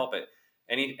Mhm. erythritol, but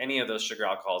any of those sugar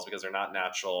alcohols, because they're not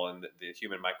natural and the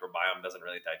human microbiome doesn't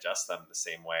really digest them the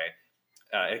same way,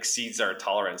 it exceeds our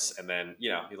tolerance, and then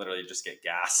you literally just get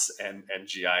gas and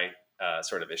GI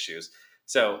sort of issues.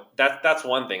 So that's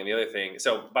one thing. And the other thing.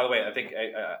 So by the way, I think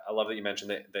I love that you mentioned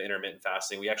the intermittent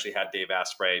fasting. We actually had Dave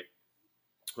Asprey,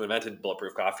 who invented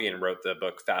Bulletproof Coffee and wrote the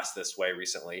book Fast This Way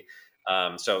recently.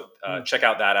 So Mm. check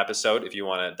out that episode if you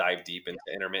want to dive deep into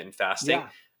intermittent fasting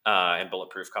Yeah. and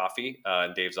Bulletproof Coffee.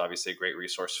 And Dave's obviously a great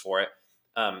resource for it.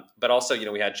 But also,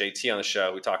 we had JT on the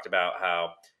show who talked about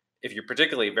how if you're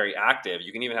particularly very active,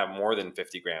 you can even have more than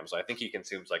 50 grams. So I think he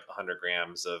consumes like 100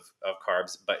 grams of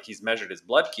carbs, but he's measured his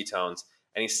blood ketones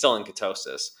and he's still in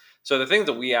ketosis. So the thing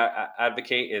that we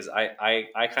advocate is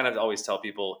I kind of always tell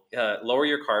people lower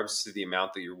your carbs to the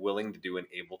amount that you're willing to do and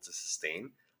able to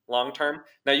sustain long term.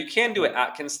 Now you can do it Mm.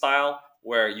 Atkins style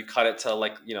where you cut it to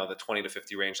like the 20 to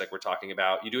 50 range like we're talking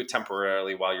about. You do it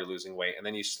temporarily while you're losing weight and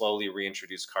then you slowly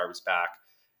reintroduce carbs back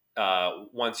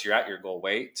once you're at your goal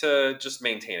weight to just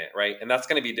maintain it, right? And that's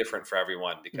going to be different for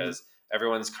everyone Mhm. because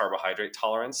everyone's carbohydrate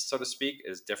tolerance, so to speak,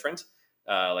 is different.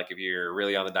 Like if you're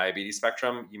really on the diabetes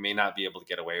spectrum, you may not be able to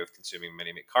get away with consuming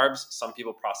many carbs. Some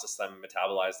people process them,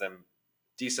 metabolize them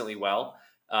decently well,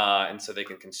 and so they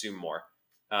can consume more.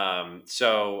 I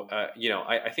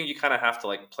think you kind of have to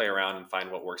like play around and find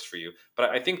what works for you. But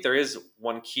I think there is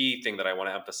one key thing that I want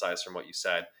to emphasize from what you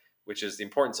said, which is the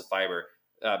importance of fiber.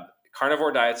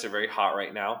 Carnivore diets are very hot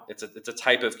right now. It's a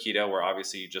type of keto where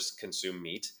obviously you just consume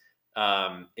meat.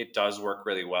 It does work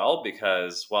really well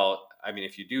because, well, I mean,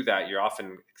 if you do that, you're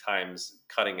oftentimes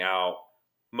cutting out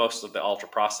most of the ultra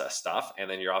processed stuff, and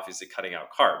then you're obviously cutting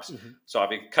out carbs. Mhm. So, I'll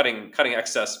be cutting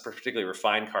excess, particularly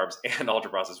refined carbs and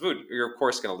ultra processed food. You're of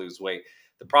course going to lose weight.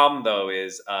 The problem though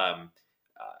is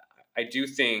I do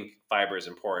think fiber is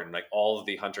important. Like all of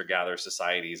the hunter gatherer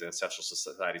societies and ancestral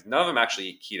societies, none of them actually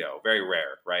eat keto. Very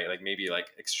rare, right? Like maybe like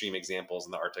extreme examples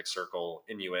in the Arctic Circle,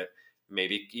 Inuit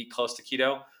maybe eat close to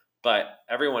keto, but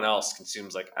everyone else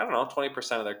consumes like I don't know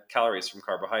 20% of their calories from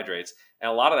carbohydrates, and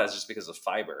a lot of that's just because of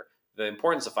fiber. The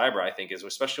importance of fiber, I think, is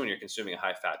especially when you're consuming a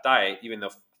high fat diet, even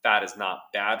though fat is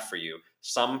not bad for you.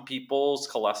 Some people's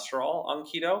cholesterol on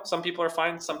keto, some people are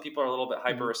fine, some people are a little bit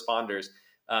hyper Mhm. responders,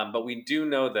 but we do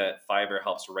know that fiber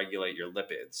helps regulate your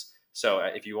lipids. So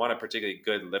if you want a particularly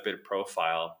good lipid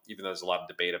profile, even though there's a lot of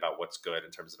debate about what's good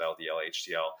in terms of LDL,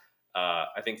 HDL,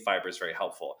 I think fiber is very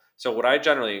helpful. So what I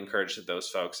generally encourage to those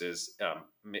folks is,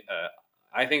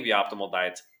 I think the optimal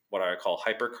diet's what I call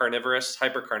hypercarnivorous.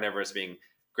 Hypercarnivorous being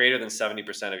greater than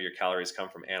 70% of your calories come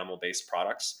from animal-based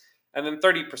products. And then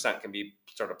 30% can be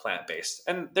sort of plant-based.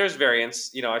 And there's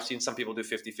variance. I've seen some people do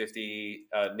 50-50.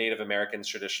 Native Americans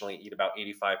traditionally eat about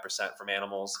 85% from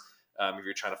animals if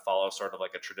you're trying to follow sort of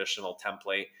like a traditional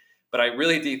template. But I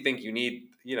really do think you need,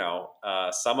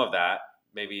 some of that,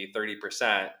 maybe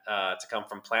 30%, to come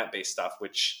from plant-based stuff,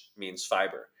 which means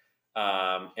fiber.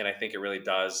 And I think it really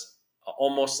does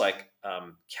almost like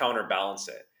counterbalance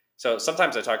it. So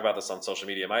sometimes I talk about this on social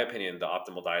media. In my opinion, the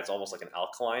optimal diet is almost like an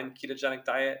alkaline ketogenic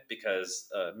diet because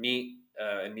meat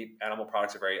and meat animal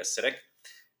products are very acidic.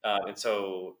 And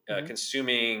so Mhm.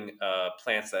 consuming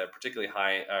plants that are particularly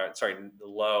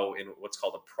low in what's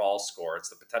called a PRAL score, it's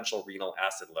the potential renal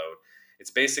acid load.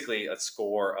 It's basically a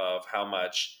score of how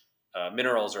much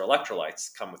minerals or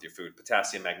electrolytes come with your food: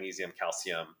 potassium, magnesium,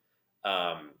 calcium.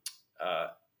 Um,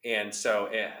 and so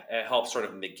it helps sort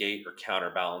of negate or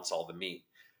counterbalance all the meat.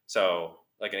 So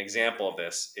like an example of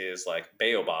this is like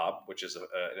baobab, which is an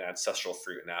ancestral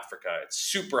fruit in Africa. It's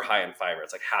super high in fiber.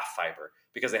 It's like half fiber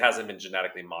because it hasn't been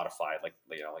genetically modified, like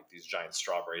like these giant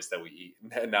strawberries that we eat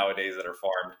nowadays that are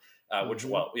farmed. Which, Hmm.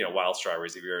 well, wild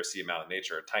strawberries, if you ever see them out in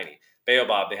nature, are tiny.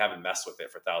 Baobab, they haven't messed with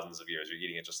it for thousands of years. You're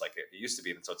eating it just like it used to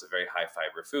be, and so it's a very high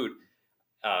fiber food.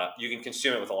 You can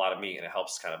consume it with a lot of meat, and it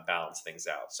helps kind of balance things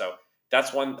out. So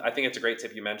that's one. I think it's a great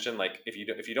tip you mentioned. Like if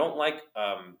you don't like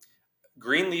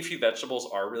green leafy vegetables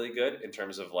are really good in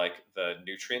terms of like the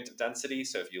nutrient density.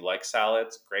 So if you like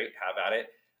salads, great, have at it.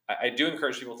 I do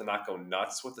encourage people to not go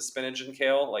nuts with the spinach and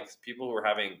kale. Like people who are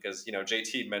having, because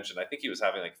JT mentioned, I think he was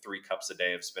having like 3 cups a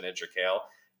day of spinach or kale,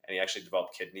 and he actually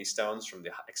developed kidney stones from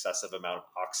the excessive amount of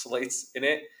oxalates in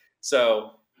it.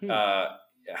 So Hmm. uh,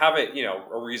 have it,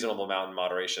 a reasonable amount in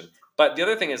moderation. But the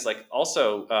other thing is like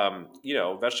also,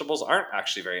 vegetables aren't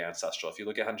actually very ancestral. If you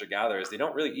look at hunter gatherers, they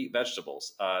don't really eat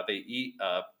vegetables. They eat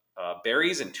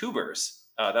berries and tubers.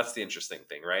 That's the interesting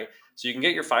thing, right? So you can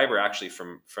get your fiber actually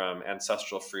from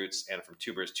ancestral fruits and from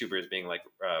tubers. Tubers being like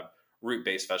root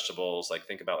based vegetables, like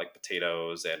think about like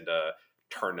potatoes and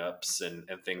turnips and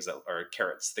things that are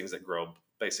carrots, things that grow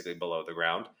basically below the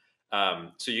ground.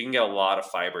 So you can get a lot of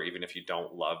fiber even if you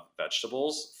don't love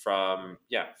vegetables from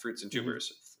fruits and Hmm.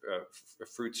 tubers,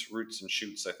 fruits, roots, and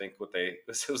shoots. I think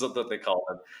this is what they call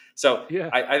them. So Yeah.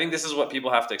 I think this is what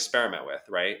people have to experiment with,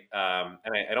 right? And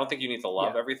I don't think you need to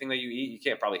love Yeah. everything that you eat. You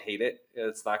can't probably hate it.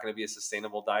 It's not going to be a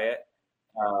sustainable diet.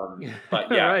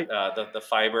 But yeah, Right. the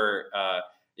fiber.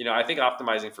 I think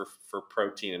optimizing for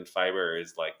protein and fiber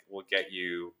is like will get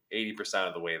you 80%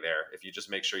 of the way there if you just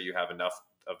make sure you have enough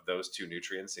of those two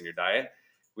nutrients in your diet.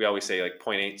 We always say like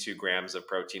 0.82 grams of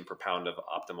protein per pound of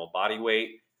optimal body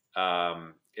weight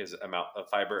is amount of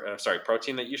fiber.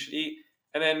 Protein that you should eat.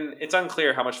 And then it's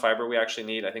unclear how much fiber we actually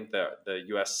need. I think the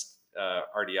U.S.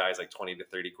 RDI is like 20 to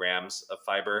 30 grams of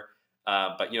fiber.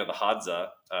 But the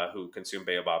Hadza who consume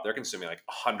baobab, they're consuming like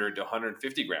 100 to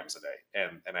 150 grams a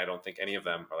day, and I don't think any of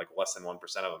them, or like less than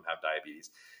 1% of them, have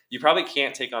diabetes. You probably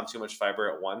can't take on too much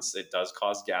fiber at once. It does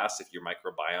cause gas if your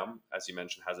microbiome, as you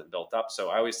mentioned, hasn't built up. So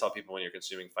I always tell people when you're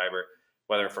consuming fiber,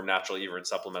 whether from natural or even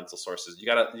supplemental sources, you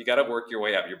gotta work your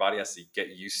way up. Your body has to get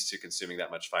used to consuming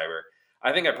that much fiber.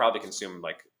 I think I probably consume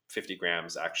like 50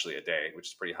 grams actually a day, which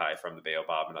is pretty high from the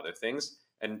baobab and other things.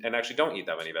 And actually don't eat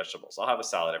that many vegetables. I'll have a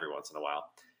salad every once in a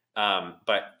while.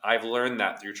 But I've learned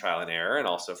that through trial and error and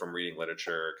also from reading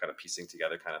literature, kind of piecing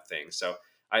together kind of things. So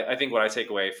I think what I take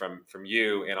away from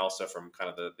you and also from kind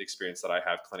of the experience that I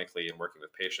have clinically and working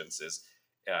with patients is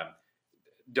um,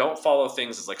 don't follow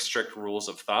things as like strict rules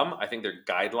of thumb. I think they're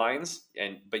guidelines,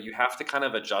 but you have to kind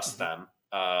of adjust Mhm. them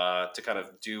to kind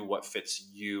of do what fits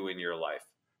you in your life.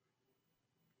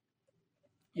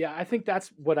 Yeah, I think that's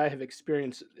what I have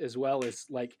experienced as well. Is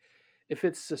like, if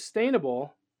it's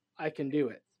sustainable, I can do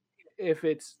it. If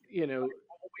it's,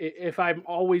 if I'm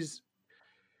always,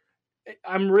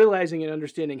 I'm realizing and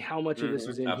understanding how much of this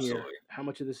is in here, Absolutely. how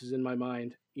much of this is in my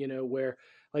mind, where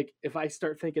like if I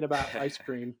start thinking about ice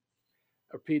cream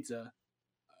or pizza,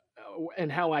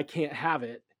 and how I can't have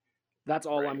it, that's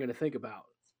all I'm Right. going to think about,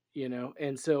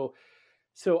 and so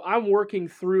I'm working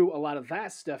through a lot of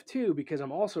that stuff too, because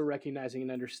I'm also recognizing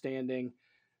and understanding,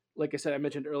 like I said, I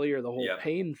mentioned earlier, the whole Yeah.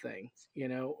 pain thing,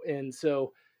 and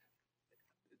so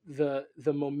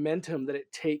the momentum that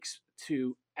it takes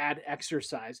to add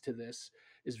exercise to this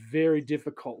is very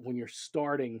difficult when you're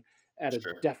starting at a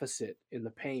Sure. deficit in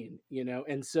the pain,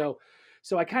 and so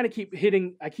I kind of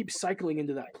keep cycling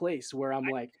into that place where I'm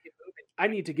like, I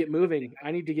need to get moving,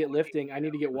 I need to get lifting, I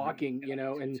need to get Mhm. walking,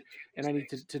 and I need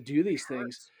to do these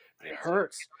things, but it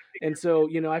hurts. And so,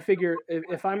 I figure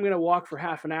if I'm going to walk for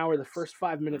half an hour, the first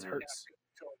 5 minutes Mhm. hurts,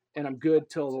 and I'm good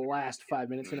till the last 5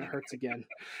 minutes, and it Mhm. hurts again.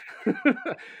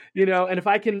 And if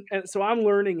I can, and so I'm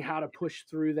learning how to push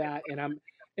through that,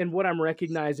 and what I'm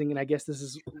recognizing, and I guess this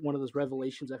is one of those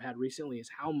revelations I've had recently, is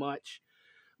how much,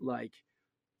 like,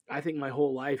 I think my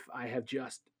whole life I have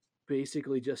just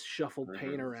basically just shuffled pain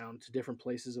Mhm. around to different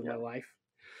places of my Yeah. life.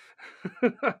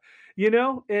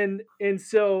 And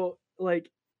so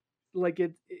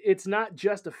it's not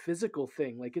just a physical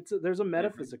thing. Like there's a Mhm.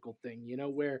 metaphysical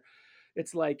thing, where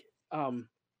it's like,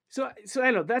 so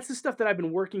I know that's the stuff that I've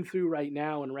been working through right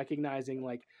now, and recognizing,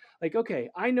 like, okay,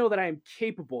 I know that I am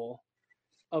capable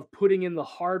of putting in the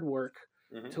hard work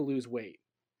Mhm. to lose weight.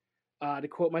 To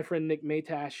quote my friend Nick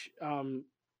Matash,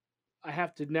 I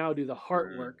have to now do the heart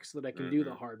Mhm. work so that I can do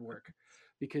the Mhm. hard work,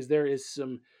 because there is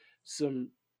some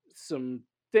some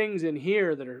things in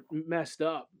here that are messed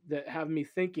up that have me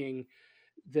thinking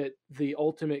that the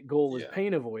ultimate goal is Yeah.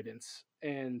 pain avoidance.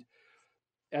 And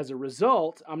as a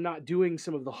result, I'm not doing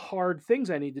some of the hard things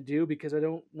I need to do because I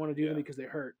don't want to do them Yeah. because they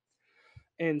hurt.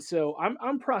 And so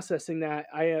I'm processing that.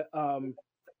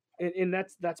 And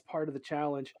that's part of the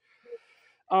challenge.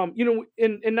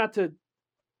 And not to,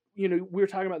 we were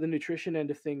talking about the nutrition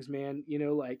end of things, man.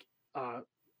 Like uh,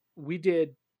 we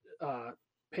did uh,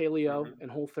 paleo Hmm.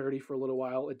 and Whole30 for a little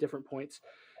while at different points.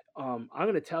 I'm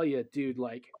gonna tell you, dude.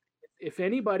 Like, if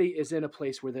anybody is in a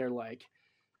place where they're like,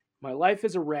 my life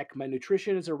is a wreck, my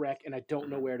nutrition is a wreck, and I don't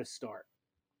know Hmm. where to start,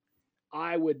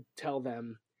 I would tell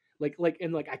them, like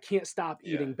I can't stop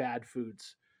Yeah. eating bad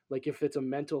foods. Like if it's a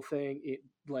mental thing,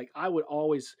 like I would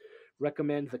always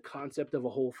recommend the concept of a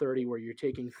Whole30 where you're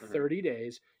taking Hmm. 30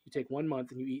 days, you take 1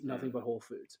 month and you eat nothing Hmm. but whole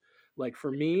foods. Like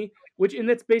for me, and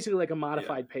that's basically like a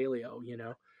Yeah. modified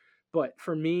paleo. But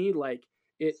for me, like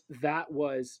that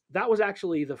was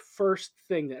actually the first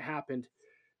thing that happened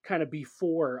kind of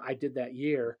before I did that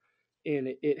year. And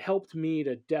it helped me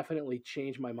to definitely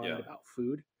change my mind Yeah. about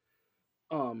food.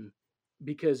 um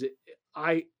because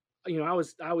I I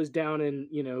was down in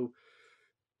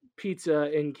pizza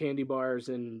and candy bars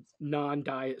and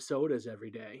non-diet sodas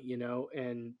every day,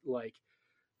 and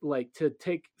like to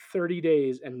take 30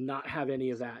 days and not have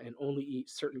any of that and only eat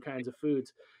certain kinds of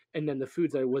foods, and then the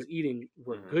foods I was eating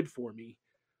were Hmm. good for me.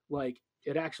 Like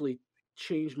it actually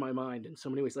changed my mind in so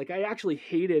many ways. Like I actually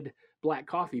hated black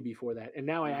coffee before that, and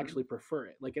now I Hmm. actually prefer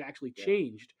it. Like it actually Yeah.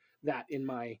 changed that in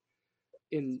my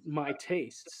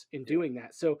tastes in doing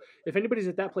that. So if anybody's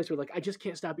at that place where like I just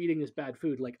can't stop eating this bad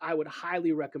food, like I would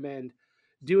highly recommend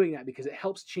doing that because it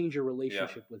helps change your Yeah.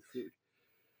 relationship with food.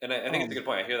 And I think it's a Um good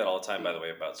point. I hear that all the time, by the way,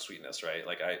 about sweetness, right?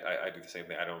 Like I do the same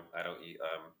thing. I don't eat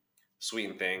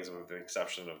sweetened things, with the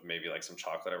exception of maybe like some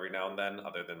chocolate every now and then,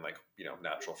 other than like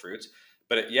natural fruits.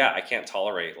 But yeah, I can't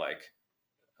tolerate like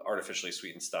artificially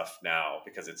sweetened stuff now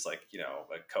because it's like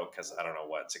like Coke has, I don't know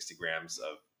what, 60 grams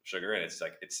of sugar, and it's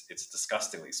like it's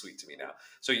disgustingly sweet to me now.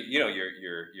 So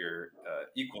your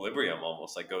equilibrium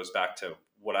almost like goes back to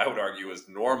what I would argue is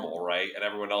normal, right? And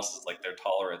everyone else is like their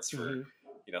tolerance for mhm.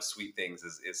 sweet things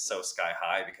is so sky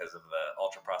high because of the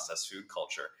ultra processed food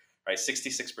culture, right?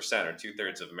 66% or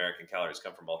two-thirds of American calories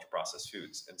come from ultra processed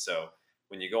foods. And so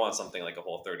when you go on something like a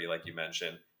Whole30, like you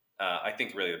mentioned, I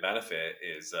think really the benefit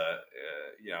is,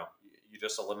 you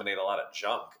just eliminate a lot of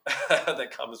junk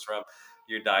that comes from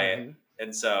your diet. Mhm.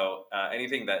 And so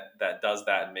anything that does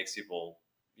that and makes people,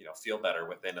 feel better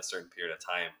within a certain period of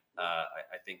time,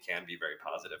 I think can be very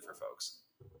positive for folks.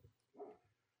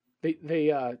 They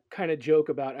kind of joke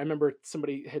about. I remember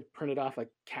somebody had printed off a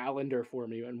calendar for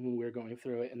me and when we were going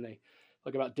through it, and they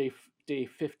like about day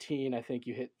 15, I think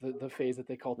you hit the phase that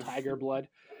they call tiger blood,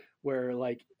 where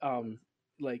like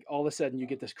all of a sudden you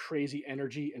get this crazy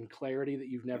energy and clarity that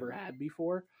you've never Hmm. had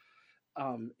before.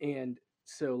 And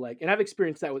so like, and I've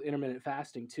experienced that with intermittent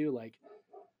fasting too,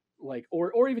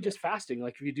 or even just fasting.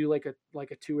 Like if you do like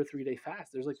a 2 or 3 day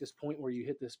fast, there's like this point where you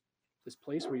hit this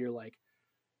place where you're like,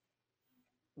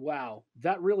 wow,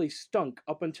 that really stunk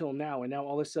up until now, and now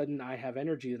all of a sudden I have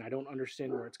energy and I don't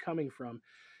understand where it's coming from.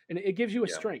 And it gives you a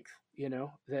Yeah. strength,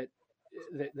 that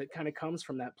kind of comes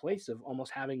from that place of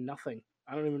almost having nothing.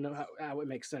 I don't even know how it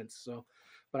makes sense. So,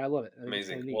 but I love it. I think it's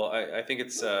kind Amazing. of neat. Well, I think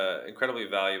it's incredibly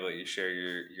valuable that you share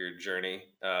your journey,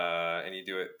 and you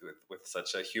do it with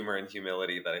such a humor and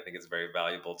humility that I think is very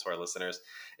valuable to our listeners.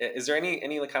 Is there any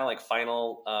kind of like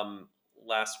final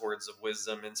last words of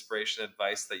wisdom, inspiration,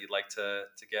 advice that you'd like to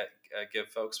give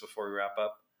folks before we wrap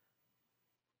up?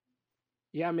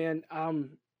 Yeah, man.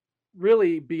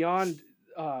 Really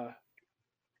uh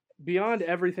beyond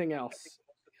everything else,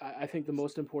 I think the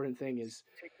most important thing is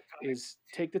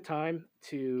take the time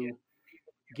to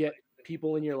get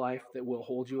people in your life that will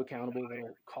hold you accountable,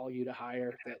 that'll call you to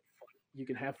higher, that you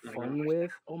can have fun Hmm.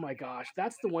 with. Oh my gosh,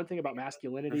 that's the one thing about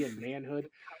masculinity and manhood,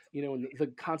 and the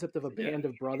concept of a Yeah. band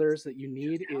of brothers that you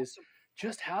need is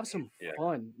just have some Yeah.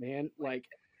 fun, man. Like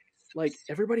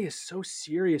everybody is so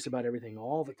serious about everything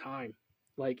all the time.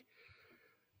 Like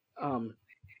um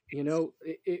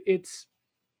it's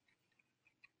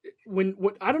when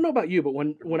I don't know about you, but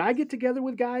when I get together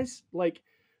with guys, like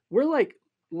we're like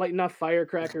lighting off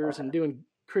firecrackers and doing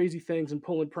crazy things and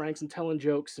pulling pranks and telling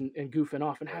jokes and goofing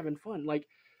off and having fun. Like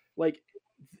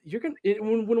you're gonna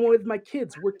when with my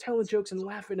kids, we're telling jokes and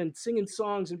laughing and singing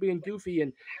songs and being goofy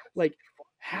and like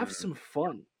have Mhm. some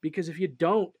fun, because if you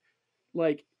don't,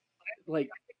 like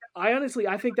like I honestly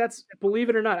I think that's, believe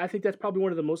it or not, I think that's probably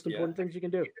one of the most Yeah. important things you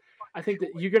can do. I think that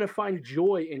you're going to find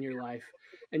joy in your life,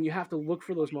 and you have to look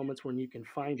for those moments when you can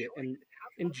find it and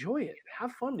enjoy it.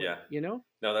 Have fun with Yeah. it, you know?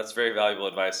 No, that's very valuable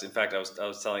advice. In fact, I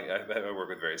was telling I work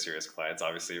with very serious clients,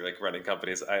 obviously, like running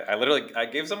companies. I literally I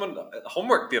gave someone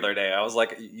homework the other day. I was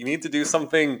like, you need to do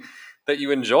something that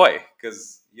you enjoy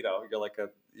because you're like a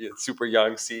super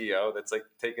young CEO that's like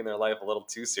taking their life a little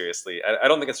too seriously. I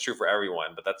don't think it's true for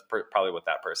everyone, but that's probably what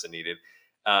that person needed.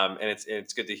 And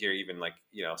it's good to hear even like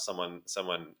someone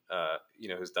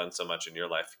who's done so much in your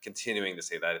life continuing to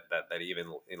say that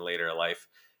even in later life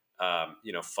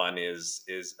fun is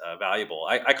valuable.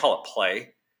 I call it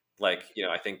play. Like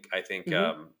I think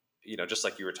Hmm. just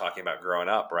like you were talking about growing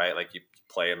up, right? Like you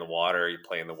play in the water, you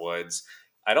play in the woods.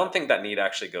 I don't think that need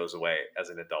actually goes away as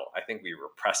an adult. I think we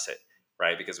repress it,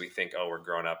 right? Because we think, oh, we're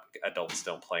grown up, adults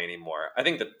don't play anymore. I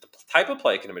think that the type of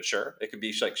play can mature. It could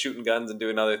be like shooting guns and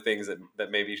doing other things that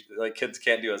maybe like kids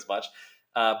can't do as much.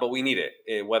 But we need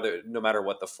it, whether no matter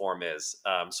what the form is.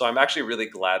 So I'm actually really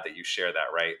glad that you share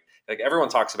that, right? Like everyone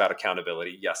talks about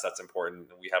accountability. Yes, that's important.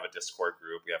 We have a Discord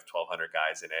group. We have 1,200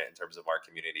 guys in it in terms of our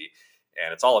community,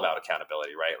 and it's all about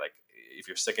accountability, right? Like if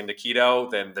you're sticking to keto,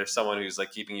 then there's someone who's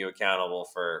like keeping you accountable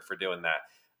for doing that.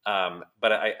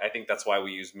 But I think that's why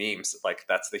we use memes. Like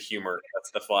that's the humor,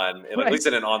 that's the fun, and at Right. least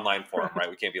in an online forum, Right. right?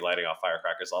 We can't be lighting off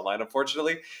firecrackers online,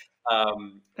 unfortunately.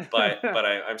 But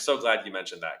I'm so glad you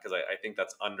mentioned that because I think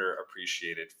that's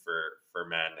underappreciated for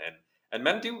men and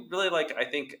men do really like I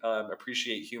think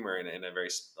appreciate humor in a very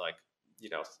like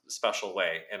special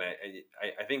way and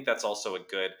I think that's also a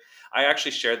good. I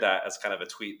actually shared that as kind of a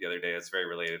tweet the other day. It's very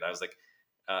related. I was like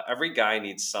every guy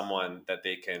needs someone that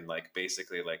they can like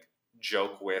basically like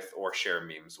joke with or share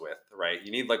memes with, right?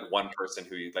 You need like one person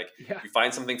who you like Yeah. you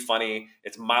find something funny,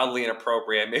 it's mildly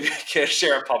inappropriate, maybe you can't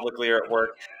share it publicly or at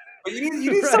work, but you need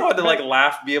Right. someone to like Right.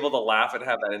 laugh, be able to laugh and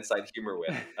have that inside humor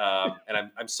with.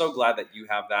 And I'm so glad that you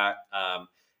have that.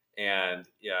 And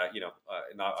yeah,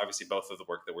 not obviously both of the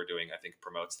work that we're doing, I think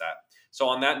promotes that. So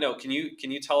on that note, can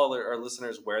you tell our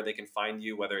listeners where they can find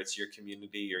you, whether it's your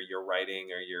community or your writing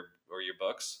or your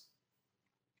books?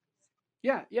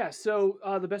 Yeah, yeah. So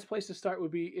the best place to start would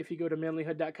be if you go to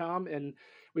manlyhood.com, and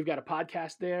we've got a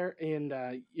podcast there. And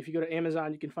if you go to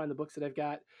Amazon, you can find the books that I've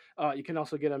got. You can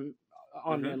also get them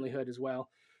on Hmm. Manlyhood as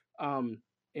well. Um,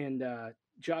 and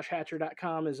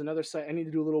joshhatcher.com is another site. I need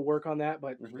to do a little work on that,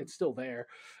 but Hmm. it's still there.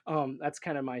 That's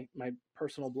kind of my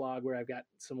personal blog where I've got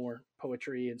some more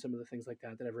poetry and some of the things like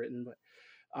that I've written. But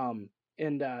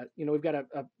and we've got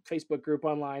a Facebook group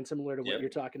online similar to what Yep. you're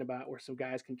talking about, where some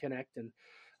guys can connect, and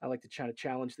I like to try to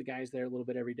challenge the guys there a little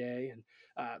bit every day. And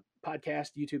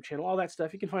podcast, YouTube channel, all that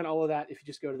stuff. You can find all of that if you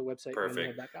just go to the website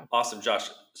Perfect. manlyhood.com. Awesome, Josh.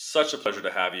 Such a pleasure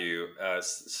to have you.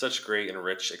 Such great and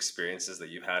rich experiences that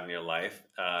you've had in your life,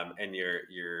 and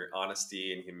your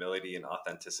honesty and humility and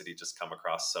authenticity just come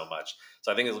across so much.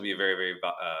 So I think this will be a very very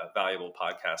valuable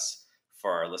podcast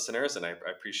for our listeners, and I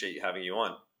appreciate you having you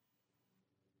on.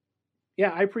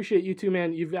 Yeah, I appreciate you too,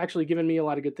 man. You've actually given me a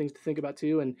lot of good things to think about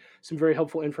too, and some very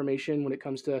helpful information when it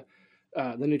comes to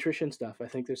the nutrition stuff. I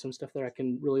think there's some stuff that I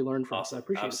can really learn from. So I Awesome.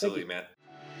 appreciate it. Thank Absolutely, you. man.